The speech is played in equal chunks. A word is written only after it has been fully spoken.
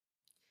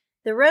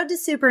The road to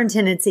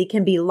superintendency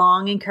can be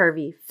long and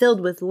curvy,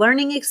 filled with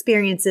learning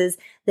experiences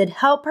that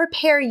help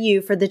prepare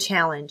you for the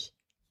challenge.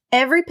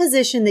 Every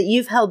position that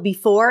you've held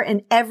before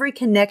and every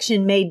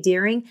connection made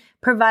during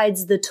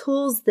provides the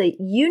tools that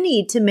you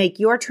need to make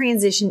your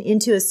transition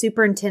into a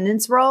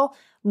superintendent's role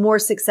more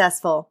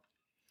successful.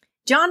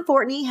 John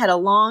Fortney had a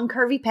long,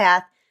 curvy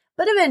path,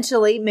 but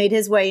eventually made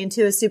his way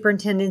into a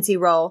superintendency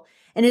role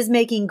and is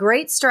making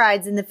great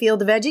strides in the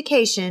field of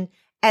education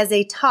as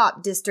a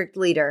top district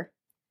leader.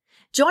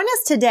 Join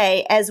us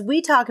today as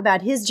we talk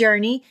about his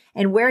journey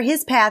and where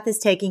his path is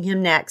taking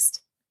him next.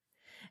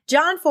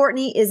 John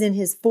Fortney is in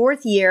his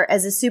fourth year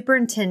as a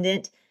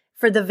superintendent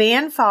for the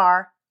Van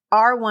Far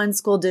R1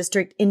 School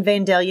District in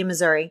Vandalia,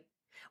 Missouri.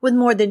 With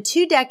more than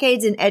 2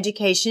 decades in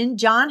education,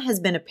 John has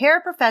been a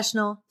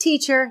paraprofessional,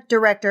 teacher,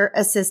 director,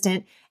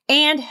 assistant,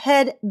 and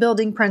head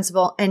building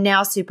principal, and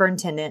now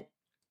superintendent.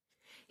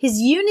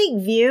 His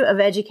unique view of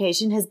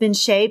education has been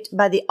shaped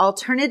by the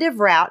alternative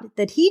route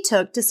that he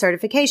took to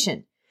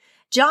certification.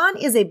 John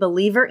is a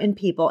believer in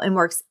people and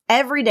works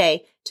every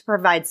day to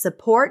provide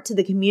support to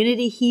the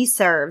community he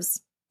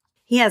serves.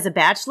 He has a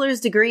bachelor's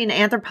degree in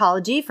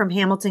anthropology from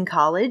Hamilton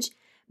College,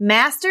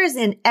 master's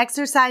in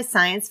exercise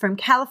science from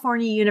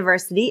California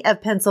University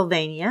of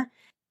Pennsylvania,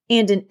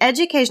 and an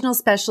educational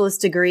specialist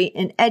degree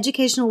in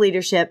educational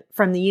leadership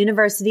from the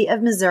University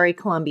of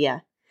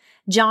Missouri-Columbia.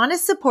 John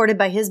is supported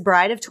by his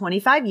bride of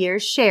 25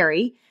 years,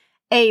 Sherry,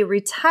 a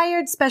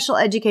retired special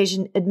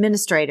education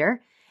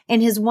administrator,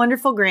 and his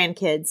wonderful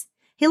grandkids.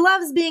 He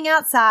loves being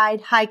outside,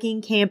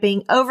 hiking,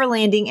 camping,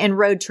 overlanding, and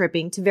road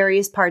tripping to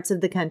various parts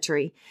of the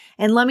country.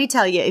 And let me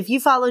tell you, if you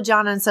follow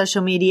John on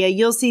social media,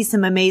 you'll see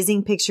some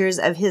amazing pictures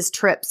of his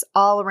trips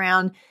all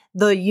around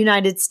the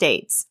United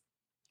States.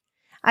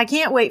 I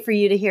can't wait for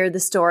you to hear the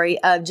story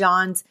of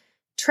John's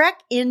trek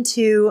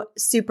into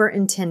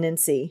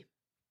superintendency.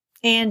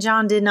 And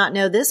John did not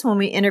know this when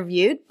we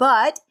interviewed,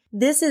 but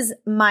this is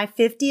my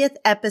 50th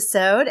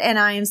episode, and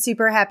I am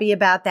super happy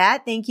about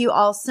that. Thank you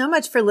all so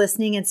much for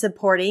listening and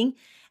supporting.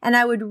 And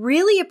I would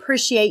really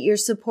appreciate your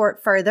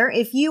support further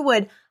if you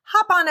would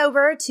hop on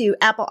over to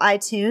Apple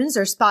iTunes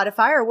or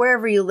Spotify or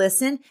wherever you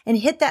listen and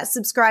hit that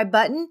subscribe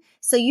button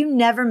so you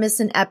never miss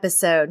an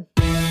episode.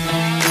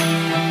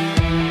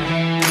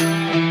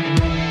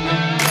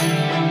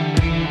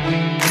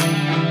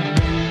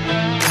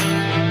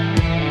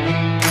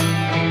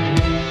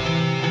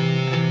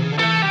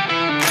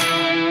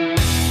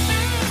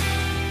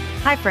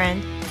 Hi,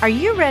 friend. Are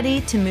you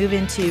ready to move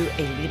into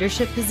a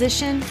leadership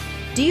position?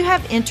 Do you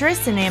have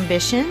interests and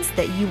ambitions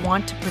that you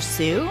want to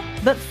pursue,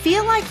 but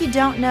feel like you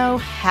don't know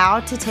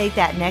how to take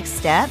that next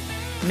step?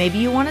 Maybe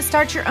you want to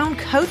start your own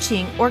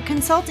coaching or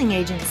consulting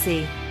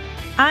agency.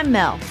 I'm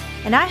Mel,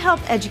 and I help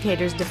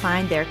educators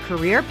define their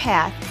career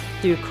path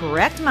through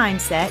correct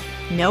mindset,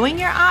 knowing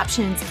your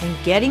options, and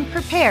getting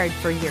prepared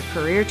for your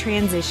career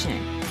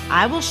transition.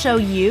 I will show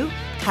you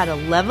how to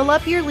level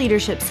up your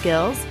leadership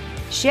skills,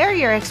 share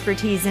your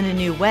expertise in a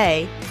new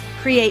way,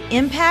 create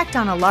impact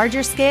on a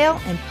larger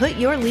scale, and put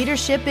your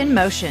leadership in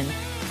motion.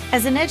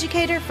 As an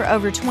educator for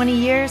over 20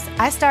 years,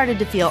 I started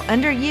to feel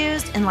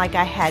underused and like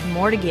I had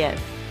more to give.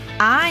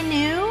 I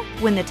knew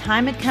when the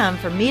time had come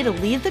for me to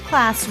leave the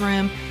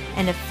classroom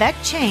and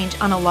affect change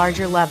on a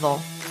larger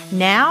level.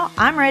 Now,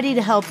 I'm ready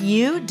to help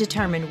you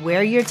determine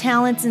where your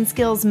talents and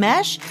skills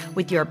mesh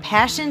with your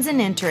passions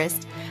and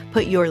interests.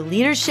 Put your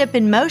leadership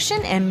in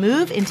motion and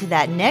move into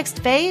that next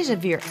phase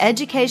of your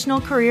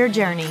educational career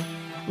journey.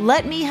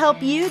 Let me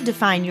help you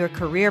define your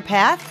career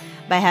path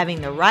by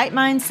having the right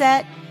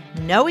mindset,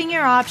 knowing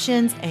your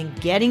options, and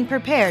getting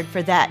prepared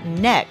for that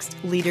next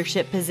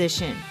leadership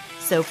position.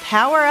 So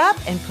power up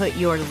and put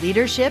your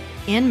leadership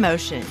in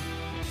motion.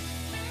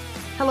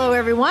 Hello,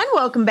 everyone.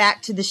 Welcome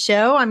back to the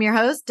show. I'm your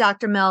host,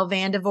 Dr. Mel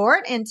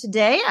Vandevort, and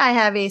today I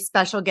have a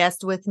special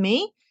guest with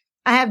me.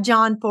 I have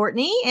John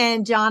Fortney,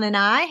 and John and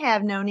I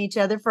have known each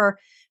other for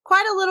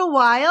quite a little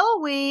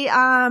while. We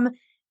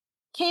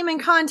came in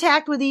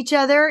contact with each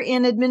other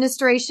in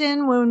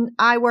administration when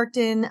I worked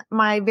in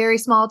my very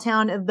small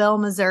town of Bell,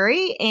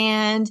 Missouri,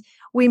 and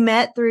we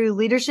met through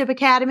Leadership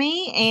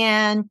Academy,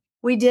 and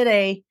we did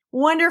a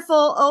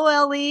wonderful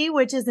OLE,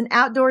 which is an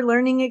outdoor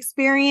learning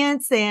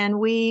experience, and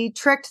we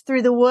trekked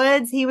through the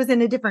woods. He was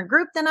in a different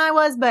group than I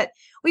was, but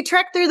we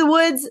trekked through the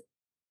woods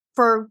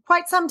for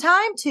quite some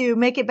time to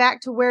make it back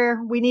to where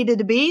we needed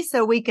to be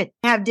so we could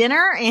have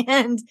dinner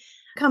and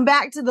come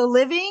back to the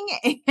living.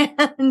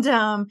 And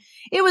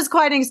it was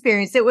quite an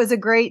experience. It was a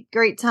great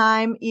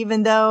time.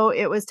 Even though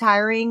it was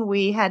tiring,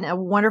 we had a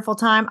wonderful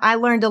time. I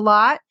learned a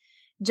lot.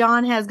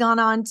 John has gone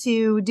on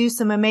to do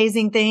some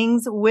amazing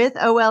things with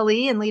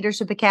OLE and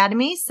Leadership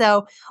Academy.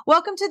 So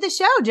welcome to the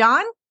show,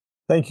 John.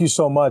 Thank you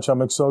so much.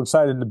 I'm so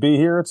excited to be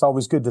here. It's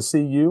always good to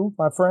see you,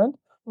 my friend.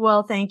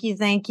 Well, thank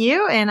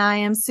you. And I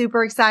am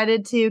super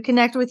excited to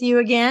connect with you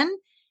again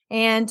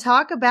and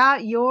talk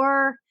about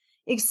your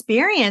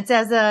experience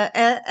as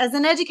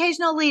an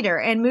educational leader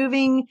and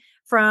moving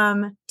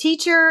from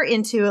teacher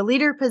into a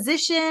leader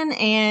position.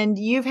 And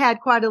you've had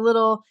quite a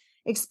little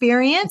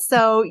experience.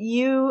 So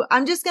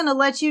I'm just going to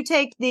let you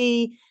take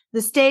the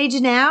the stage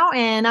now,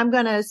 and I'm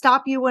going to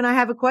stop you when I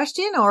have a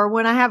question or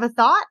when I have a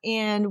thought,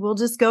 and we'll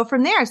just go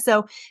from there.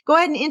 So go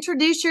ahead and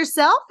introduce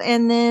yourself,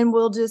 and then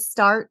we'll just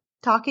start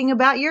talking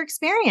about your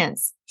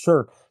experience.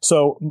 Sure.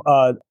 So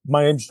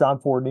my name's John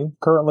Fortney.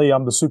 Currently,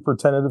 I'm the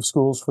superintendent of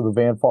schools for the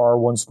Vanpar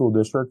R1 school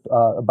district,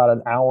 about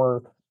an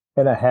hour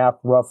and a half,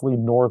 roughly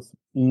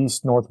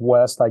northeast,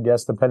 northwest, I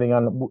guess, depending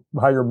on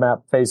how your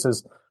map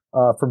faces,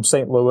 from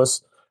St.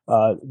 Louis.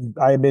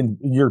 I am in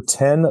year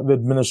 10 of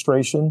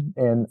administration,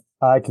 and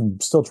I can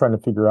still trying to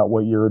figure out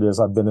what year it is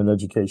I've been in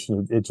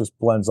education. It just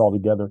blends all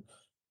together.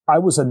 I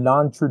was a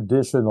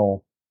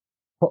non-traditional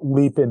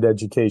leap into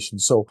education.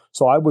 So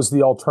I was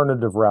the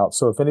alternative route.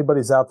 So if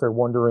anybody's out there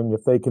wondering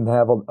if they can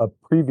have a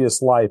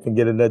previous life and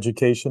get an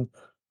education,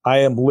 I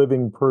am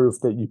living proof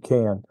that you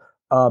can.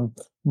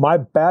 My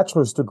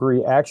bachelor's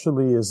degree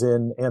actually is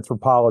in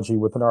anthropology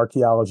with an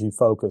archaeology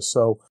focus.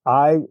 So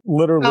I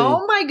literally.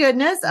 Oh my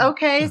goodness.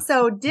 Okay.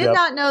 So did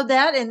not know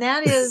that. And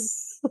that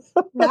is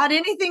not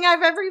anything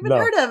I've ever even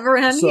heard of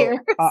around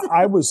here.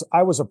 I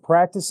was a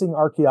practicing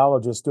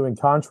archaeologist doing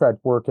contract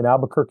work in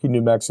Albuquerque,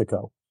 New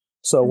Mexico.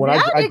 So when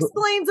that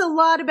explains a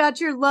lot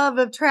about your love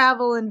of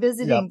travel and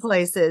visiting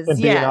places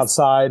and being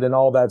outside and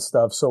all that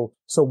stuff. So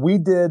we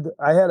did.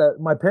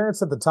 My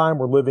parents at the time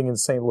were living in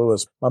St.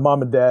 Louis. My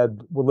mom and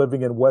dad were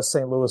living in West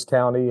St. Louis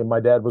County, and my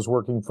dad was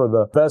working for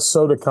the best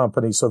soda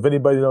company. So if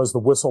anybody knows the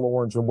Whistle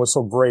Orange and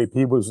Whistle Grape,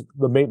 he was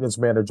the maintenance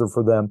manager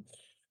for them.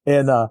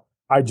 And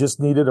I just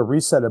needed a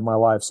reset in my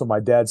life. So my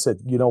dad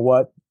said, "You know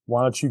what?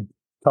 Why don't you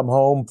come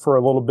home for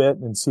a little bit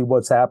and see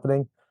what's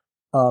happening?"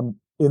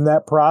 In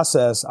that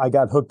process, I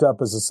got hooked up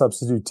as a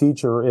substitute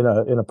teacher in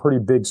a pretty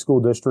big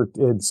school district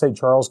in St.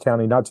 Charles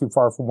County, not too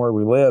far from where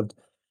we lived,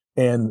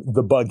 and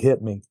the bug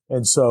hit me.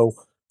 And so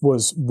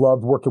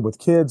loved working with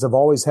kids. I've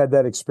always had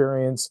that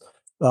experience.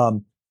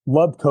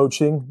 Loved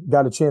coaching.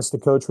 Got a chance to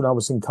coach when I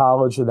was in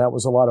college, and that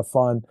was a lot of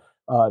fun.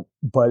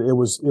 But it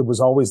was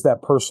always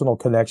that personal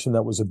connection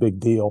that was a big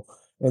deal.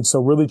 And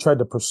so really tried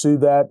to pursue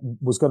that.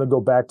 Was going to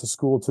go back to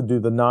school to do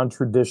the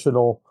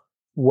non-traditional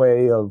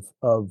way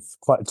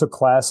took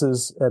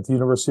classes at the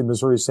University of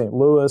Missouri St.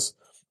 Louis.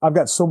 I've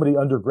got so many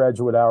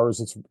undergraduate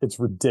hours. It's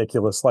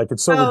ridiculous. Like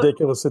it's so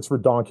ridiculous. It's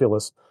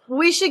redonkulous.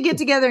 We should get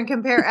together and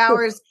compare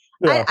hours.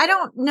 Yeah. I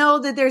don't know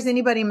that there's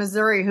anybody in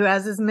Missouri who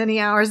has as many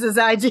hours as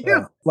I do.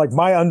 Yeah. Like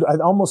I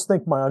almost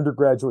think my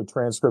undergraduate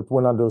transcript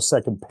went onto a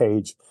second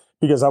page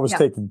because I was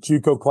taking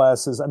JUCO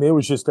classes. I mean, it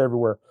was just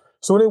everywhere.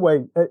 So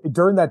anyway,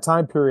 during that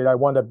time period, I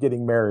wound up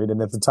getting married.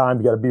 And at the time,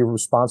 you got to be a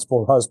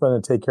responsible husband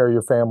and take care of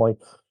your family.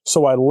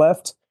 So I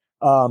left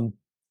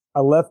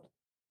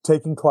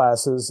taking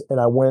classes and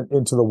I went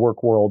into the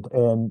work world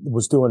and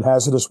was doing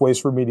hazardous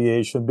waste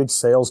remediation, big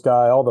sales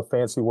guy, all the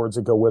fancy words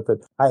that go with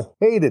it. I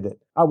hated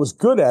it. I was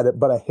good at it,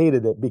 but I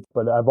hated it.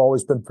 But I've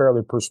always been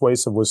fairly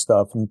persuasive with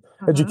stuff, and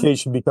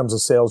education becomes a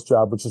sales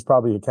job, which is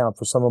probably account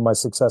for some of my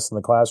success in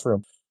the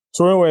classroom.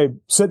 So anyway,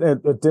 sitting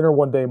at dinner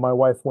one day, my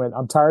wife went,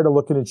 "I'm tired of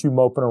looking at you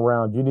moping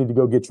around. You need to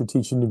go get your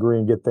teaching degree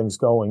and get things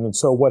going." And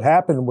so what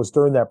happened was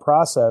during that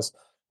process,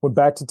 went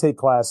back to take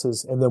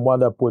classes and then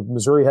wound up with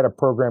Missouri had a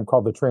program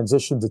called the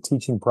Transition to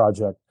Teaching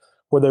Project,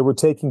 where they were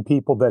taking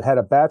people that had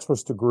a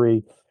bachelor's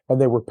degree and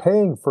they were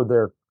paying for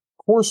their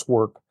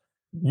coursework.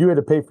 You had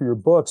to pay for your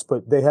books,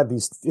 but they had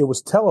it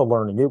was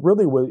telelearning. It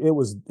really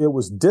was, it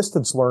was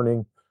distance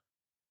learning,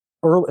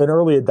 an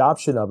early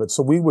adoption of it.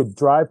 So we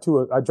would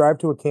I drive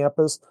to a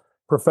campus.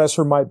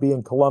 Professor might be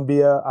in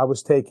Columbia. I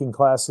was taking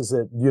classes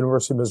at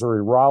University of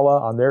Missouri Rolla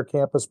on their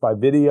campus by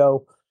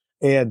video,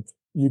 and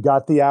you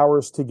got the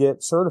hours to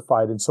get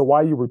certified. And so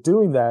while you were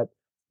doing that,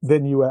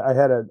 then I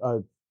had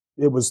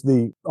it was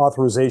the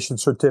authorization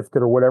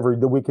certificate or whatever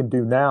that we can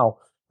do now,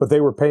 but they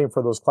were paying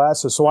for those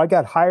classes. So I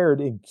got hired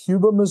in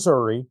Cuba,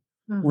 Missouri,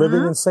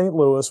 living in St.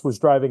 Louis, was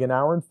driving an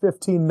hour and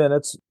 15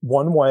 minutes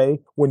one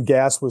way when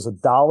gas was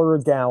 $1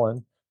 a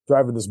gallon,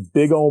 driving this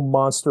big old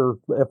monster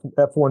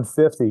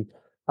F-150.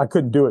 I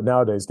couldn't do it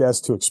nowadays. Gas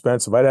is too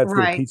expensive. I'd have to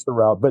get a pizza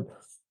route, but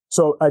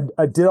so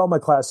I did all my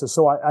classes.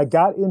 So I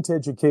got into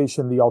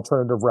education the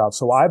alternative route.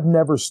 So I've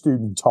never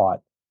student taught.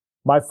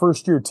 My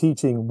first year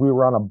teaching, we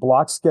were on a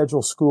block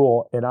schedule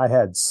school, and I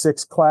had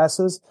 6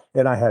 classes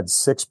and I had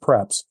 6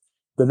 preps.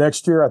 The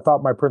next year, I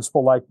thought my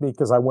principal liked me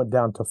because I went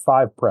down to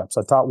 5 preps.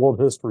 I taught world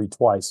history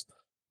twice.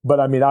 But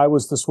I mean, I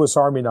was the Swiss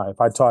Army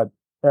knife. I taught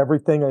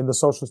everything in the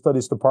social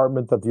studies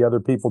department that the other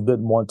people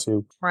didn't want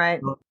to. Right.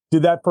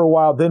 Did that for a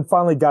while, then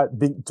finally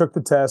took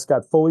the test,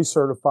 got fully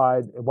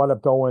certified, and wound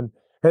up going.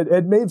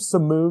 Had made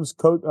some moves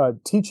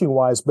teaching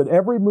wise, but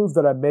every move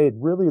that I made,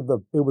 really,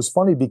 it was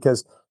funny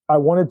because I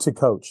wanted to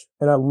coach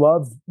and I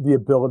love the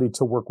ability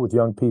to work with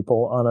young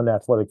people on an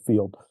athletic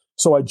field.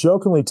 So I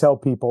jokingly tell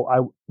people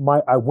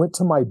I went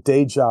to my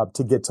day job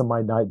to get to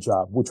my night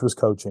job, which was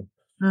coaching.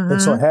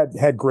 And so I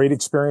had great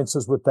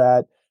experiences with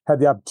that. Had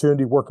the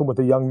opportunity working with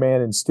a young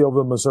man in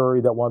Steelville, Missouri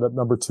that wound up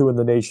number 2 in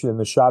the nation in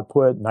the shot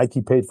put.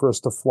 Nike paid for us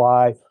to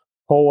fly.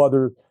 Whole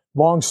other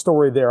long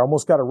story there.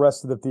 Almost got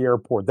arrested at the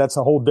airport. That's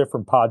a whole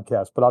different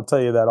podcast, but I'll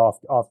tell you that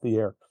off the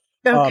air.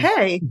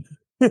 Okay.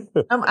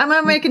 I'm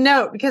going to make a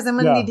note because I'm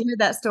going to Yeah, need to hear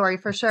that story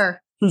for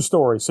sure. true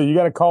story. So you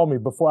got to call me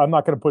before. I'm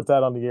not going to put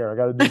that on the air. I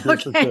got to do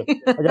business.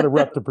 Okay. I got a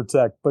rep to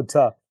protect. But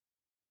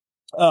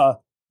uh,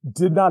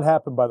 did not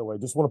happen, by the way.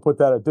 Just want to put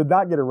that out. Did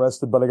not get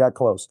arrested, but I got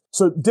close.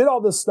 So did all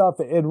this stuff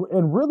and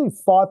really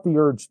fought the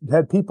urge.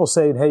 Had people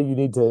saying, "Hey, you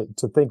need to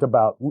think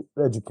about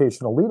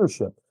educational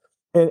leadership."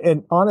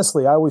 And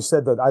honestly, I always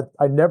said that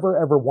I never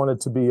ever wanted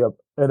to be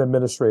an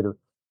administrator.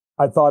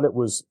 I thought it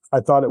was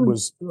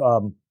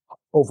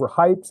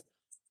overhyped.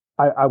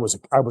 I was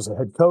a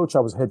head coach. I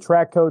was a head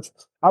track coach.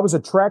 I was a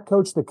track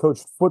coach that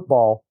coached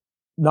football,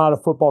 not a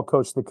football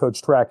coach that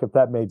coached track, if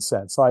that made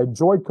sense. So I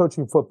enjoyed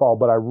coaching football,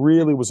 but I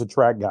really was a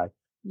track guy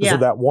because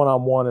of Yeah. that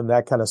one-on-one and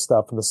that kind of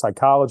stuff and the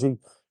psychology.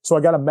 So I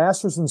got a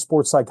master's in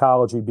sports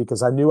psychology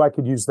because I knew I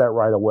could use that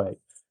right away.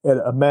 And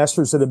a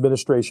master's in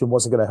administration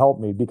wasn't going to help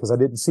me because I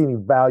didn't see any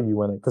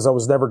value in it because I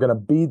was never going to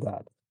be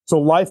that. So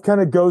life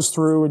kind of goes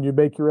through and you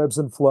make your ebbs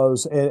and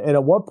flows. And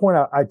at one point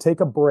I take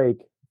a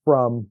break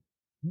from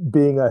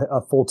being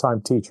a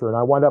full-time teacher. And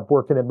I wound up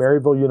working at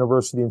Maryville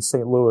University in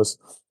St. Louis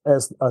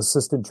as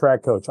assistant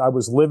track coach. I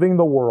was living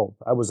the world.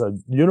 I was a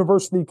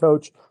university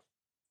coach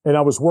and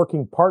I was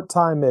working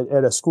part-time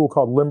at a school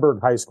called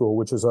Lindbergh High School,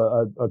 which is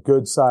a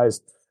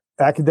good-sized,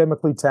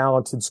 academically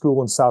talented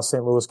school in South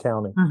St. Louis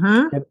County.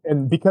 Mm-hmm.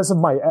 And because of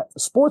my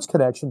sports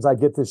connections, I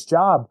get this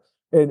job.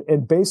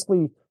 And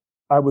basically,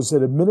 I was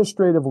an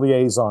administrative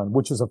liaison,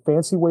 which is a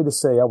fancy way to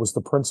say I was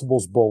the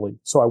principal's bully.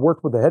 So I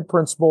worked with the head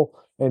principal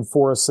and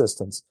 4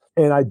 assistants.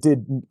 And I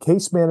did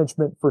case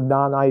management for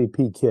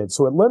non-IEP kids.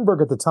 So at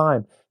Lindbergh at the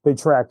time, they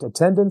tracked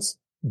attendance,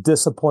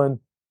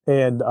 discipline,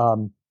 and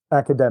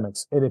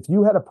academics. And if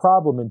you had a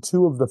problem in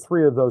 2 of the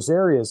 3 of those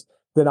areas,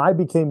 then I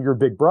became your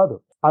big brother.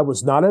 I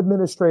was not an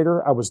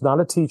administrator. I was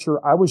not a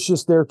teacher. I was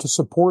just there to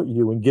support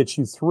you and get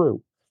you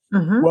through.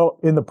 Mm-hmm. Well,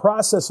 in the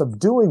process of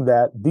doing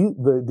that,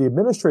 the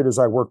administrators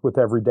I worked with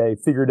every day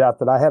figured out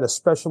that I had a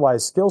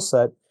specialized skill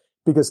set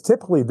because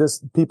typically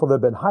people that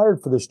have been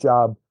hired for this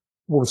job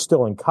were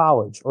still in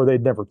college or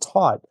they'd never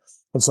taught.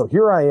 And so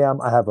here I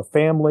am. I have a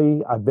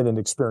family. I've been an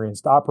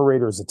experienced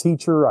operator as a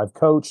teacher. I've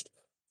coached.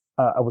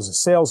 I was a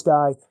sales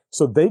guy.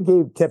 So they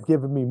kept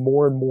giving me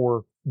more and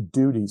more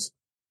duties.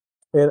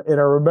 And I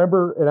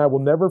remember, and I will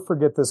never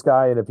forget this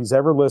guy. And if he's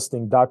ever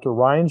listening, Dr.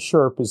 Ryan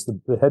Sherp is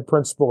the head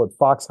principal at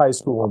Fox High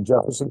School in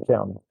Jefferson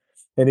County.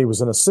 And he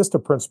was an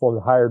assistant principal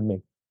that hired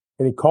me.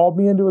 And he called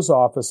me into his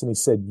office and he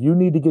said, "You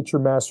need to get your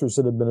master's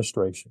in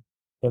administration."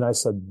 And I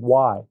said,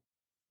 "Why?"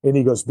 And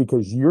he goes,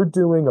 "Because you're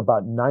doing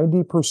about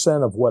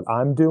 90% of what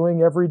I'm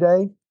doing every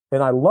day."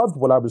 And I loved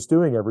what I was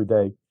doing every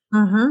day.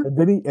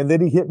 Mm-hmm. And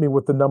then he hit me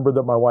with the number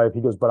that my wife,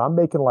 he goes, "But I'm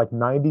making like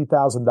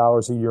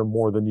 $90,000 a year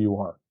more than you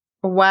are."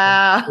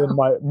 Wow. And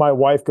my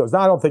wife goes, "No,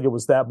 I don't think it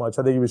was that much.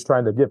 I think he was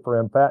trying to get for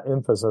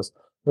emphasis,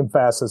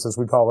 as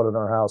we call it in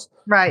our house."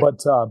 Right.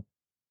 But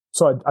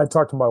so I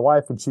talked to my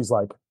wife and she's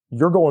like,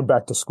 "You're going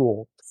back to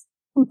school."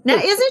 Now,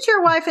 isn't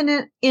your wife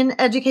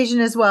in education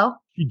as well?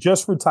 She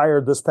just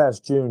retired this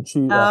past June.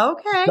 She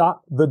Okay.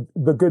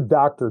 the good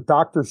doctor,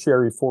 Dr.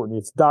 Sherry Fortney.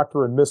 It's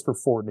Dr. and Mr.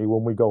 Fortney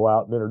when we go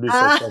out and introduce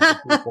ourselves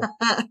to people.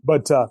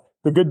 But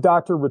the good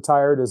doctor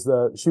retired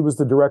she was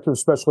the director of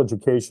special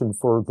education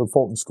for the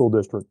Fulton School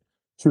District.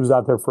 She was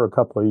out there for a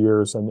couple of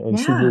years and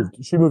Yeah.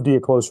 she moved to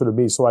get closer to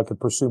me so I could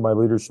pursue my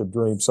leadership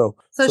dream. So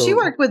she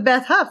worked with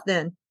Beth Huff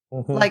then,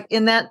 mhm. like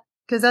in that,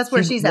 because that's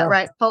where she's at,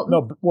 right? Fulton?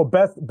 No, well,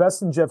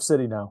 Beth's in Jeff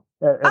City now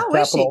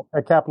Is she?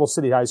 at Capital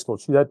City High School.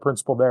 She's head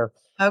principal there.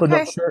 Okay. But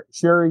no,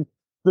 Sherry,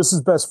 this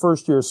is Beth's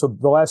first year. So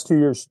the last 2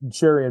 years,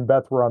 Sherry and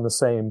Beth were on the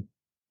same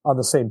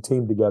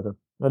team together.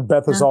 And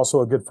Beth is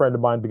also a good friend of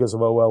mine because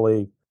of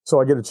OLE.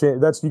 So I get a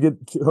chance. You get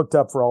hooked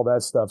up for all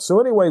that stuff. So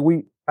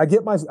anyway, I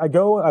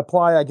go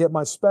apply. I get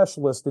my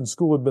specialist in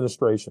school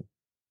administration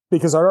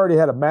because I already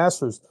had a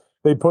master's.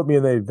 They put me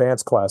in the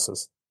advanced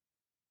classes,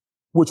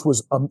 which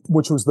was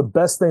the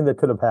best thing that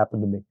could have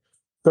happened to me.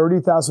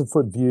 30,000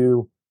 foot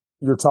view.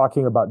 You're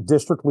talking about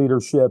district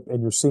leadership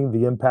and you're seeing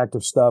the impact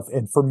of stuff.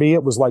 And for me,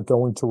 it was like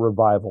going to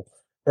revival.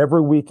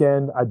 Every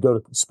weekend, I'd go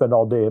to spend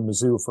all day in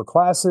Mizzou for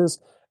classes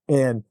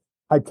and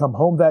I'd come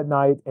home that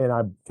night and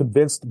I'm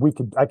convinced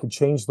I could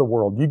change the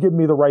world. You give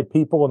me the right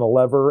people and a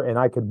lever and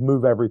I could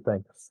move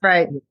everything.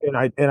 Right.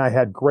 And I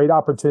had great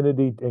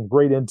opportunity and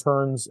great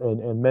interns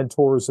and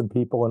mentors and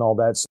people and all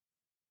that.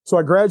 So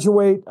I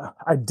graduate.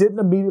 I didn't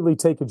immediately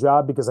take a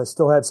job because I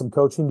still had some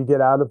coaching to get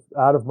out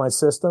of my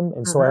system.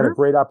 And so I had a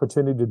great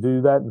opportunity to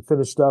do that and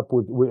finished up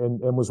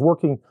and was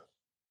working.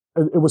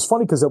 It was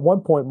funny because at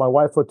one point my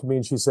wife looked at me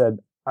and she said,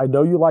 "I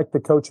know you like the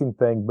coaching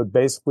thing, but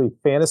basically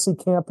fantasy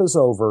camp is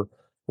over.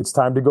 It's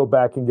time to go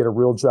back and get a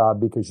real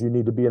job because you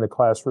need to be in a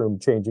classroom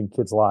changing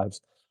kids'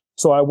 lives."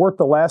 So I worked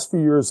the last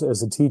few years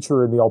as a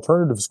teacher in the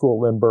alternative school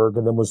at Lindbergh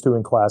and then was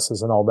doing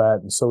classes and all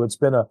that. And so it's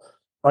been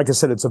like I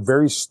said, it's a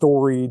very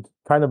storied,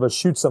 kind of a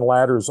chutes and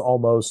ladders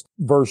almost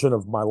version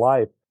of my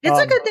life. It's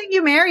a good thing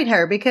you married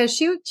her because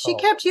she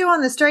kept you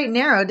on the straight and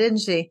narrow, didn't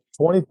she?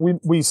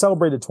 We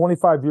celebrated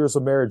 25 years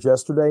of marriage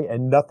yesterday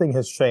and nothing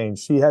has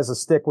changed. She has a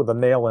stick with a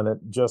nail in it,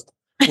 just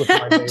with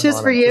my name Just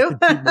on for them, just you.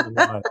 to keep me in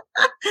line.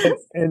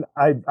 And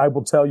I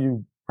will tell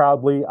you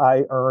proudly,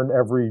 I earn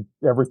every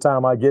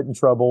time I get in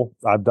trouble,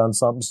 I've done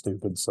something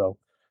stupid. So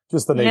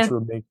just the Yeah. nature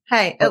of me.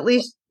 Hey, But at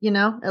least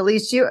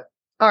you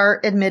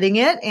are admitting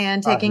it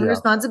and taking yeah,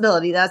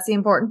 responsibility. That's the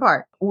important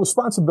part.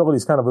 responsibility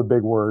is kind of a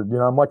big word.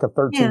 I'm like a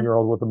Yeah.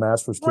 13-year-old with a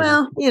master's degree.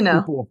 Well,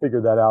 People will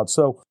figure that out.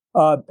 So,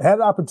 had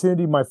an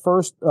opportunity. My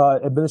first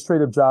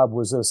administrative job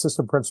was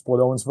assistant principal at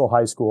Owensville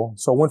High School.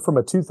 So I went from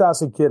a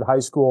 2,000 kid high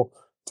school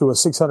to a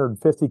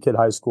 650 kid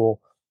high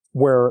school,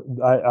 where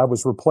I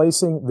was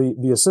replacing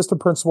the assistant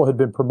principal had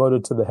been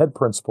promoted to the head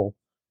principal,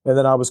 and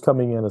then I was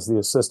coming in as the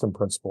assistant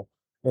principal.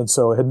 And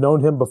so I had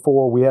known him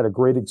before. We had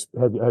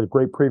had a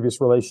great previous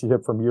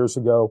relationship from years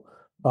ago.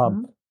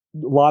 Um,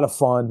 a lot of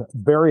fun,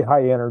 very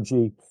high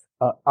energy.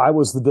 I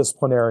was the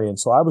disciplinarian,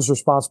 so I was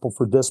responsible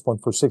for discipline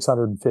for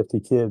 650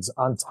 kids,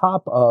 on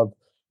top of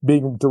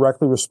being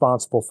directly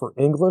responsible for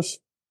English,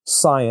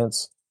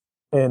 science,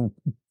 and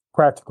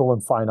practical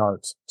and fine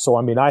arts. So,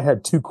 I mean, I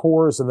had two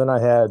cores, and then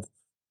I had,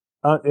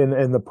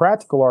 and the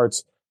practical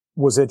arts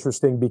was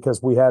interesting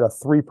because we had a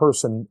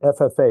 3-person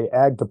FFA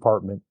ag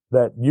department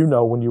that,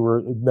 when you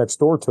were next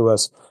door to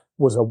us,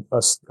 was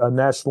a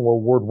national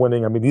award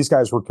winning. I mean, these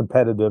guys were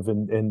competitive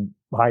and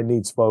high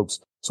needs folks.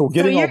 So So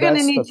getting all you're going that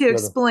to need stuff to together.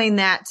 explain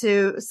that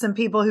to some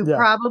people who Yeah.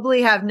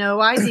 probably have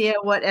no idea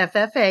what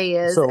FFA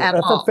is So at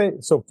all.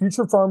 FFA, so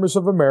Future Farmers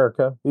of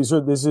America, these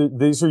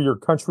are your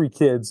country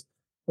kids.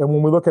 And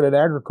when we look at an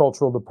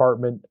agricultural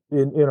department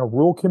in a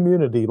rural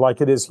community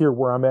like it is here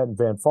where I'm at in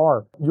Van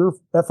Far, your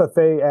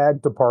FFA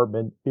ag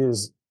department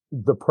is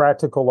the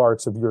practical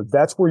arts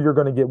that's where you're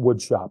going to get wood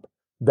shop.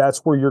 That's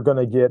where you're going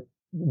to get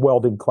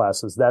welding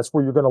classes. That's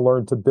where you're going to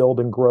learn to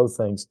build and grow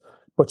things.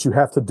 But you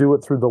have to do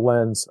it through the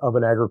lens of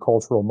an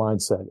agricultural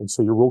mindset. And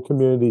so your rural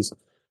communities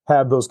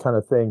have those kind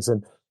of things.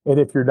 And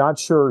if you're not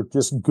sure,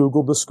 just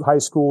Google the high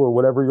school or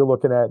whatever you're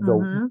looking at.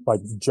 Go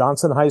like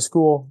Johnson High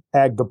School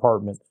Ag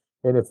Department.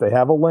 And if they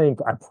have a link,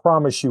 I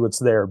promise you it's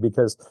there,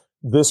 because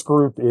this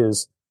group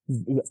is,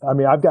 I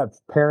mean, I've got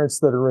parents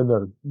that are in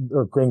their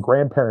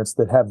grandparents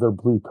that have their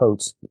blue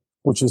coats,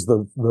 which is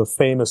the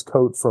famous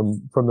coat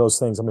from those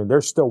things. I mean,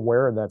 they're still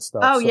wearing that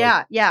stuff. Oh,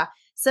 so. Yeah.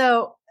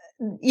 So,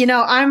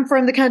 I'm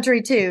from the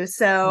country too.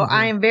 So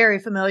I am very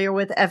familiar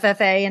with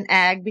FFA and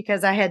ag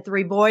because I had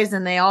 3 boys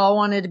and they all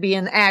wanted to be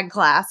in the ag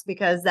class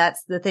because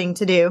that's the thing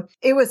to do.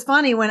 It was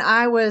funny when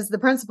I was the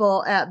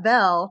principal at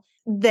Bell,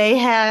 they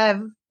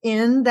have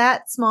in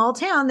that small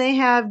town, they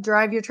have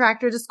drive your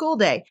tractor to school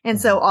day. And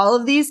so all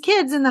of these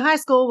kids in the high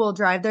school will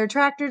drive their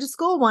tractor to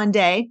school one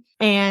day,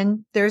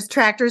 and there's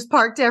tractors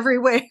parked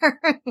everywhere.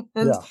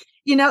 And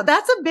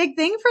that's a big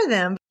thing for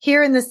them.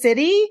 Here in the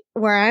city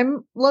where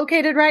I'm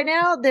located right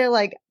now, they're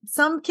like,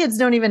 some kids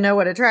don't even know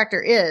what a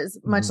tractor is,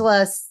 much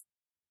less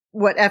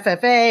what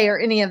FFA or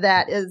any of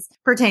that is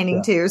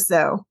pertaining to.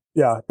 So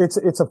yeah,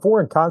 it's a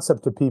foreign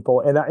concept to people.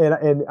 And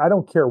I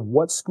don't care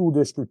what school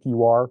district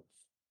you are,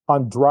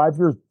 on drive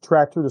your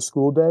tractor to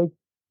school day,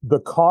 the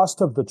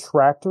cost of the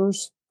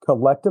tractors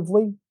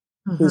collectively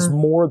is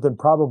more than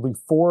probably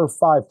 4 or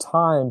 5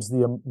 times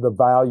the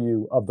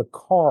value of the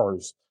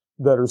cars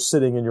that are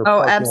sitting in your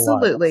parking lot.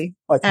 Absolutely.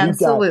 Like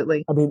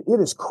absolutely. I mean, it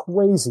is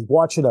crazy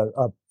watching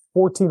a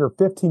 14 or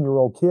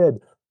 15-year-old kid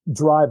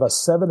drive a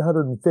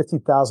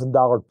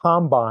 $750,000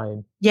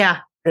 combine. Yeah.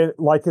 And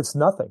like it's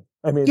nothing.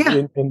 I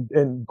mean,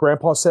 and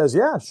grandpa says,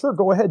 yeah, sure,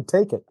 go ahead,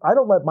 take it. I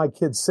don't let my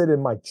kids sit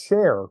in my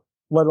chair,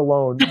 let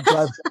alone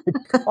drive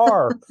the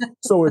car.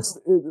 So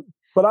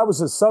but I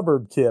was a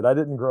suburb kid. I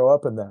didn't grow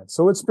up in that.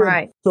 So it's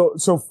been,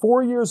 so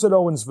 4 years at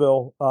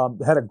Owensville,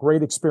 had a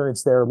great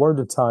experience there, learned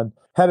a ton,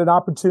 had an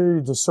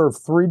opportunity to serve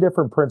 3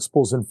 different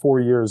principals in 4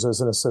 years as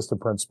an assistant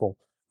principal.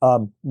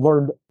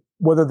 Learned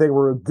whether they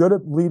were a good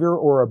leader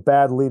or a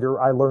bad leader.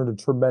 I learned a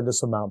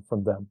tremendous amount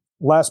from them.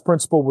 Last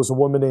principal was a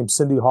woman named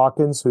Cindy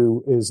Hawkins,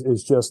 who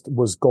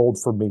was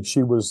gold for me.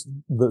 She was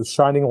the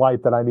shining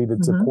light that I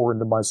needed to pour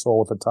into my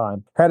soul at the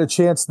time. Had a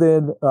chance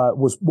then,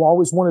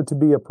 always wanted to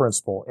be a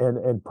principal,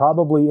 and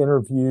probably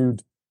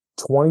interviewed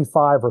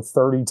 25 or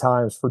 30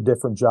 times for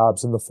different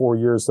jobs in the 4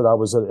 years that I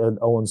was at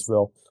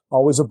Owensville.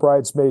 Always a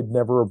bridesmaid,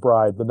 never a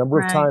bride. The number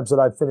of times that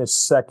I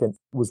finished second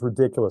was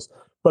ridiculous,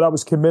 but I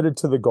was committed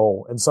to the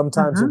goal. And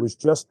sometimes it was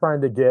just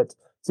trying to it's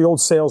the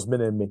old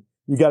salesman in me.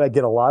 You got to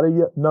get a lot of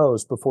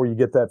no's before you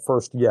get that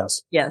first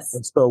yes. Yes.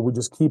 And so we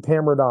just keep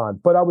hammering on.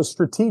 But I was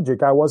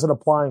strategic. I wasn't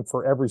applying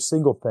for every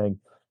single thing.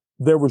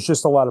 There was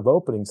just a lot of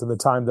openings in the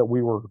time that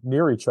we were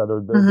near each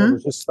other. There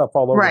was just stuff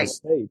all over the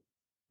state.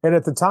 And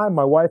at the time,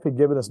 my wife had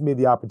given me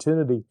the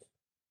opportunity.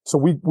 So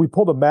we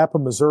pulled a map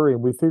of Missouri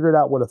and we figured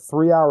out what a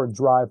 3-hour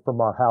drive from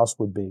our house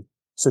would be.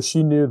 So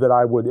she knew that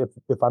I would,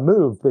 if I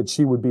moved, that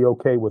she would be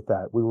okay with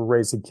that. We were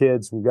raising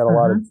kids. We got a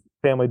lot of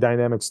family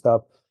dynamic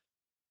stuff.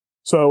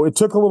 So it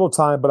took a little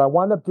time, but I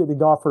wound up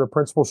getting offered a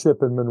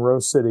principalship in Monroe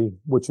City,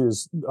 which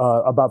is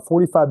about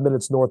 45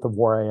 minutes north of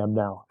where I am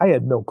now. I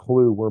had no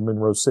clue where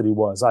Monroe City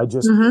was. I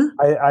just,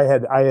 I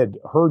had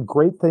heard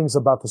great things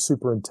about the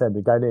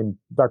superintendent, a guy named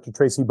Dr.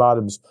 Tracy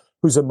Bottoms,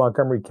 who's in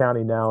Montgomery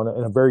County now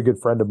and a very good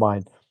friend of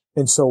mine.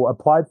 And so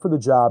applied for the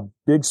job,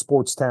 big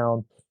sports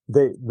town.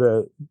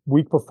 The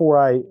week before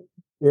I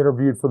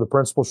interviewed for the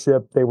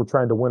principalship, they were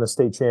trying to win a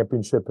state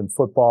championship in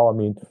football. I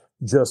mean,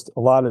 just a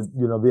lot of,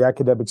 the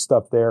academic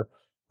stuff there.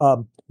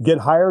 Get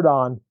hired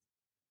on,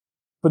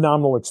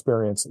 phenomenal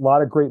experience, a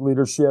lot of great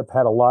leadership,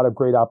 had a lot of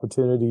great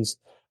opportunities.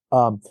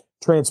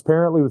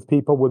 Transparently with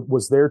people,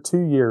 was there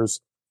 2 years,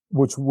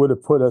 which would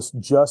have put us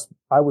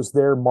I was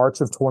there March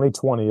of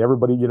 2020.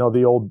 Everybody,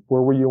 the old,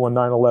 where were you when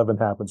 9/11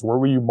 happens? Where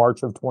were you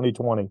March of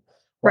 2020?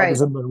 Well, I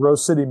was in Monroe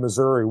City,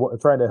 Missouri,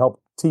 trying to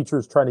help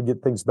teachers, trying to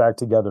get things back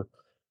together.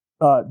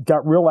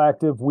 Got real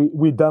active.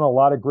 We'd done a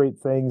lot of great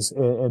things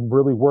and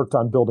really worked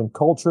on building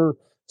culture,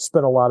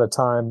 spent a lot of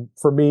time,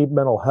 for me,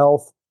 mental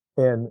health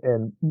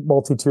and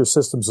multi-tier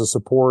systems of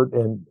support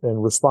and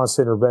response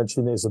to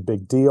intervention is a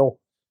big deal.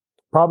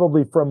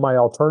 Probably from my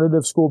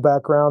alternative school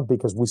background,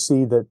 because we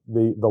see that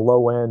the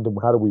low end and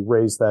how do we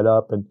raise that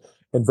up, and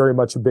very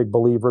much a big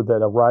believer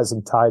that a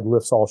rising tide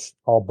lifts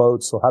all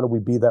boats. So how do we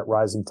be that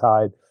rising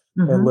tide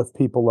and lift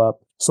people up?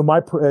 So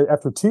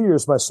after 2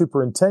 years, my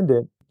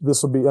superintendent,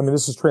 this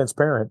is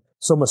transparent.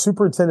 So my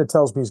superintendent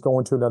tells me he's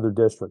going to another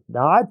district.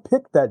 Now I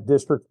picked that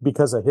district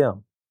because of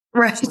him.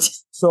 Right.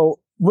 So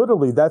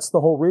literally that's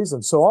the whole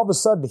reason. So all of a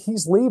sudden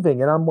he's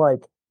leaving and I'm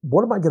like,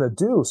 what am I going to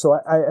do? So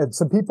I had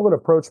some people that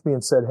approached me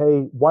and said,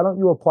 hey, why don't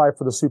you apply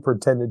for the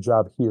superintendent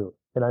job here?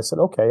 And I said,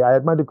 okay. I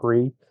had my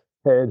degree,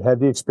 had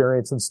the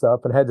experience and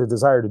stuff, and had the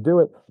desire to do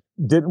it.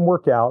 Didn't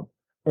work out.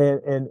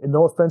 And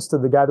no offense to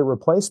the guy that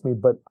replaced me,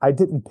 but I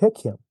didn't pick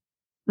him.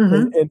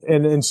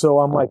 And so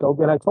I'm like,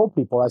 okay. And I told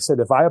people, I said,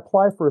 if I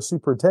apply for a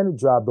superintendent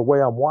job the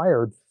way I'm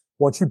wired,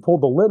 once you pull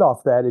the lid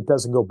off that, it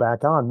doesn't go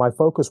back on. My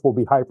focus will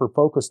be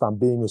hyper-focused on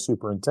being a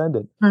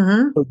superintendent.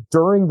 So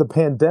during the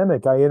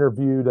pandemic, I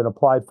interviewed and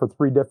applied for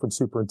 3 different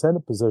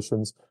superintendent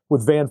positions,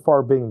 with Van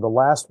Far being the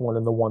last one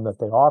and the one that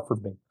they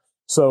offered me.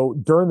 So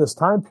during this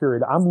time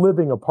period, I'm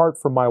living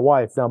apart from my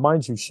wife. Now,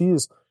 mind you,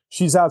 she's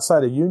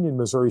outside of Union,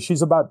 Missouri.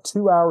 She's about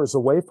 2 hours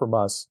away from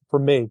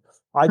me.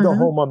 I go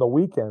home on the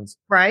weekends.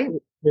 Right.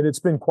 And it's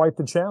been quite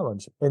the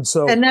challenge. And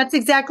that's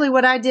exactly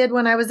what I did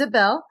when I was at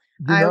Bell.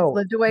 I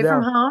lived away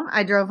from home.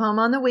 I drove home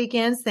on the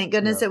weekends. Thank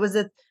goodness it was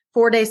a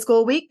 4-day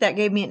school week. That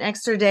gave me an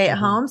extra day at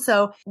home.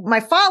 So my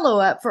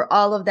follow-up for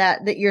all of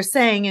that you're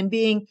saying and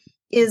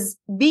is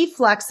be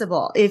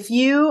flexible. If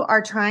you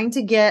are trying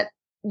to get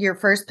your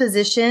first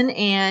position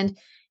and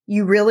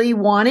you really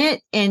want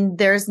it and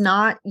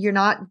you're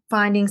not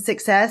finding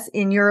success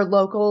in your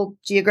local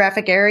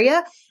geographic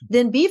area,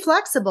 then be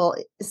flexible.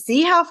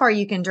 See how far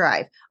you can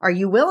drive. Are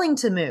you willing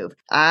to move?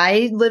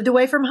 I lived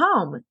away from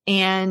home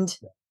and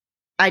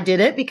I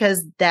did it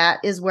because that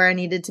is where I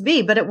needed to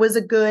be, but it was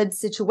a good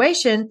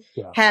situation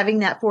having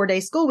that 4-day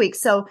school week.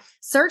 So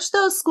search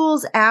those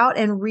schools out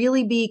and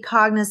really be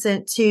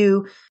cognizant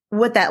to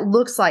what that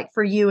looks like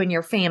for you and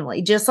your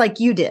family, just like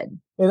you did.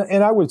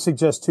 And I would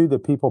suggest too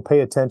that people pay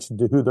attention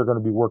to who they're going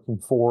to be working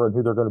for and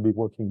who they're going to be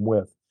working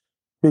with,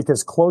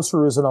 because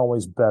closer isn't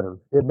always better.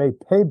 It may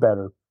pay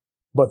better,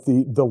 but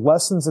the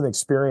lessons and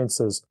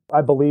experiences,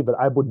 I believe it.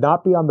 I would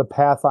not be on the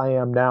path I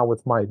am now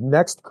with my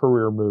next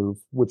career move,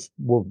 which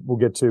we'll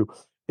get to,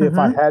 if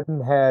I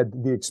hadn't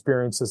had the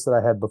experiences that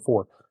I had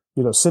before.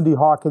 Cindy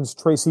Hawkins,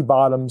 Tracy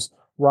Bottoms,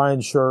 Ryan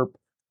Sherp.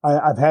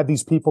 I've had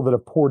these people that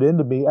have poured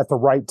into me at the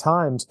right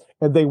times,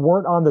 and they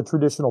weren't on the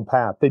traditional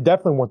path. They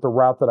definitely weren't the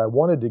route that I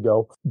wanted to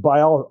go.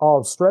 By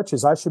all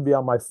stretches, I should be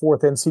on my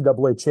 4th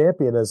NCAA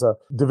champion as a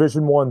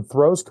Division I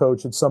throws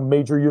coach at some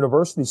major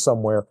university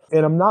somewhere,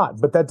 and I'm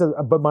not.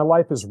 But my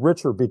life is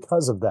richer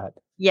because of that.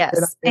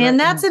 Yes. And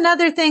that's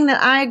another thing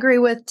that I agree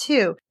with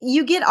too.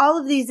 You get all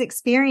of these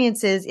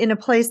experiences in a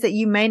place that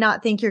you may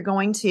not think you're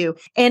going to.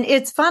 And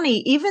it's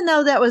funny, even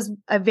though that was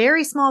a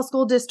very small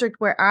school district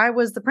where I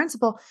was the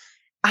principal,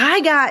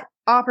 I got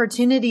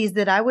opportunities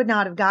that I would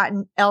not have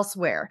gotten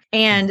elsewhere.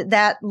 And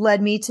that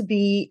led me to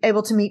be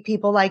able to meet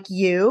people like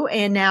you.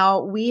 And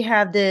now we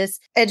have this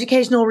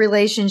educational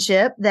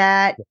relationship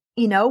that,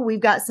 we've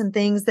got some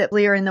things that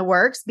are in the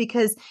works,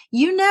 because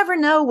you never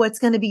know what's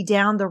going to be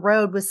down the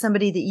road with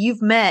somebody that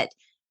you've met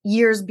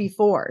years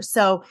before.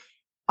 So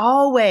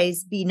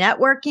always be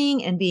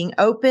networking and being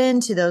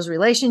open to those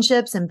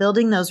relationships and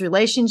building those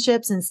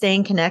relationships and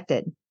staying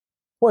connected.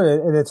 Well,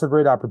 and it's a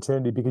great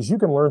opportunity because you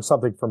can learn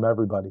something from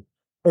everybody.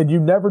 And you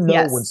never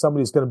know when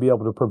somebody's going to be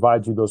able to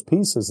provide you those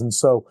pieces. And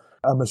so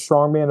I'm a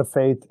strong man of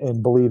faith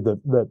and believe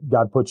that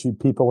God puts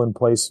people in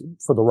place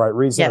for the right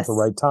reason at the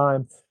right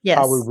time,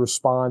 how we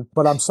respond.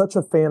 But I'm such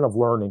a fan of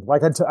learning.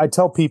 Like I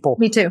tell people,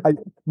 me too.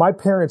 My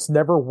parents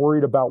never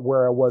worried about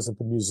where I was at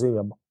the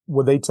museum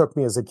when they took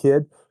me as a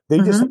kid. They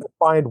just had to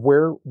find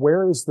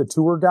where is the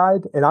tour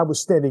guide, and I was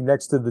standing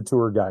next to the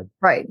tour guide,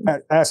 right,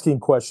 asking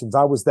questions.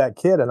 I was that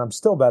kid, and I'm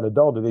still that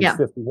adult at age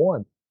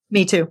 51.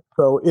 Me too.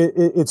 So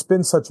it's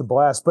been such a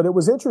blast. But it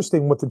was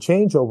interesting with the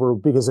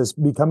changeover, because it's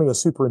becoming a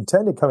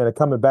superintendent,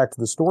 coming back to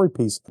the story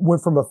piece,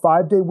 went from a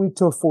 5-day week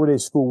to a 4-day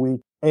school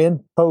week,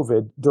 and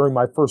COVID during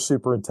my first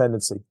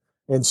superintendency.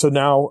 And so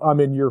now I'm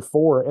in year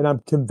 4, and I'm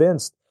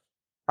convinced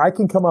I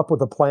can come up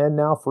with a plan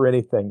now for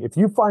anything. If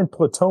you find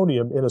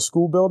plutonium in a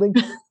school building,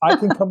 I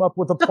can come up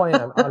with a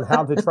plan on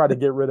how to try to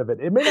get rid of it.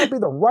 It may not be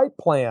the right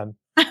plan,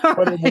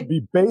 but it will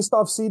be based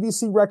off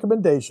CDC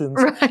recommendations.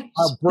 Right.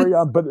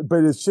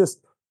 But it's just,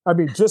 I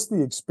mean, just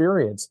the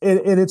experience. And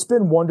it's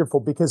been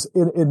wonderful because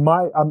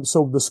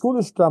so the school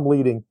district I'm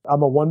leading,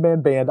 I'm a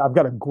one-man band. I've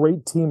got a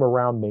great team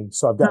around me.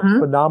 So I've got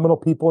phenomenal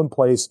people in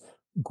place,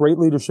 great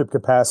leadership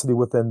capacity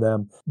within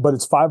them, but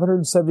it's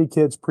 570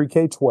 kids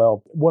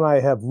pre-K-12. When I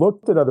have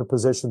looked at other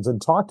positions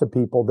and talked to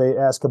people, they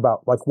ask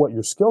about like what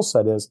your skill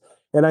set is.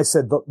 And I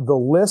said, the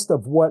list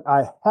of what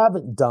I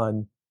haven't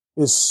done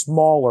is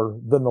smaller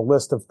than the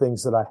list of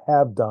things that I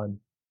have done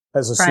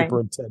as a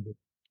superintendent.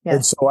 Yes.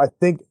 And so I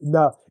think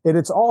now, and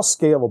it's all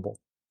scalable.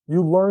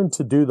 You learn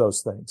to do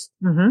those things.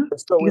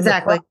 So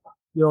exactly.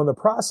 In the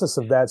process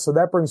of that, so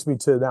that brings me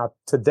to now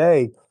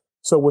today.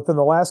 So within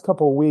the last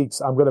couple of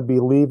weeks, I'm going to be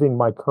leaving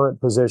my current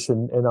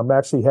position, and I'm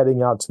actually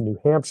heading out to New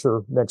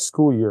Hampshire next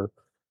school year.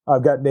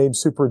 I've got named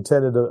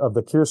superintendent of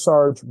the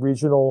Kearsarge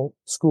Regional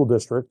School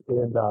District,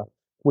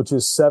 which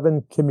is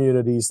 7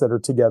 communities that are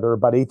together,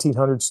 about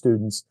 1,800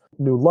 students.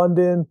 New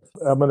London.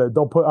 I'm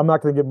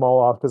not going to give them all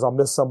off because I'll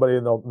miss somebody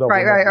and they'll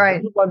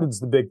right. New London's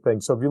the big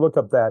thing. So if you look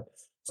up that,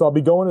 so I'll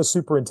be going as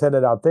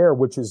superintendent out there,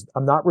 which is,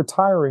 I'm not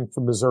retiring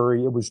from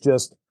Missouri. It was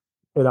just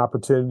an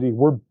opportunity.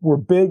 We're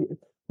big.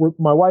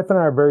 My wife and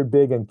I are very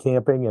big in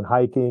camping and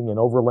hiking and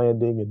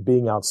overlanding and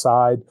being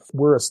outside.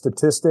 We're a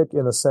statistic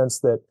in a sense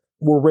that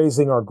we're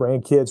raising our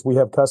grandkids. We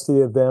have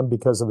custody of them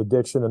because of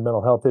addiction and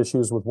mental health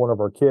issues with one of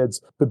our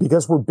kids. But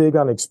because we're big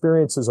on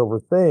experiences over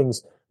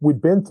things,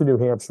 we'd been to New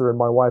Hampshire and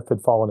my wife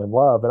had fallen in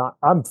love. And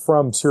I'm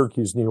from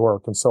Syracuse, New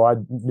York. And so I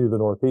knew the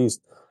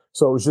Northeast.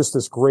 So it was just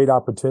this great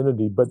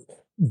opportunity.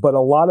 But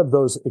a lot of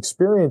those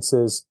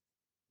experiences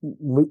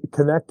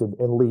connected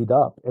and lead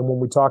up. And when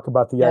we talk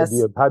about the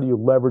idea of how do you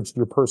leverage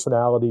your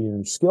personality and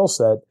your skill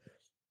set,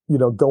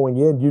 going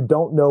in, you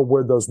don't know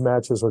where those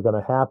matches are going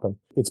to happen.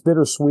 It's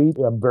bittersweet.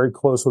 I'm very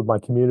close with my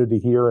community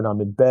here and I'm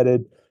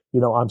embedded.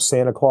 I'm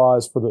Santa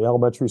Claus for the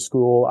elementary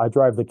school. I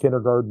drive the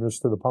kindergartners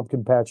to the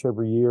pumpkin patch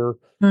every year.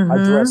 I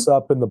dress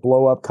up in the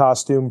blow up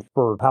costume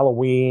for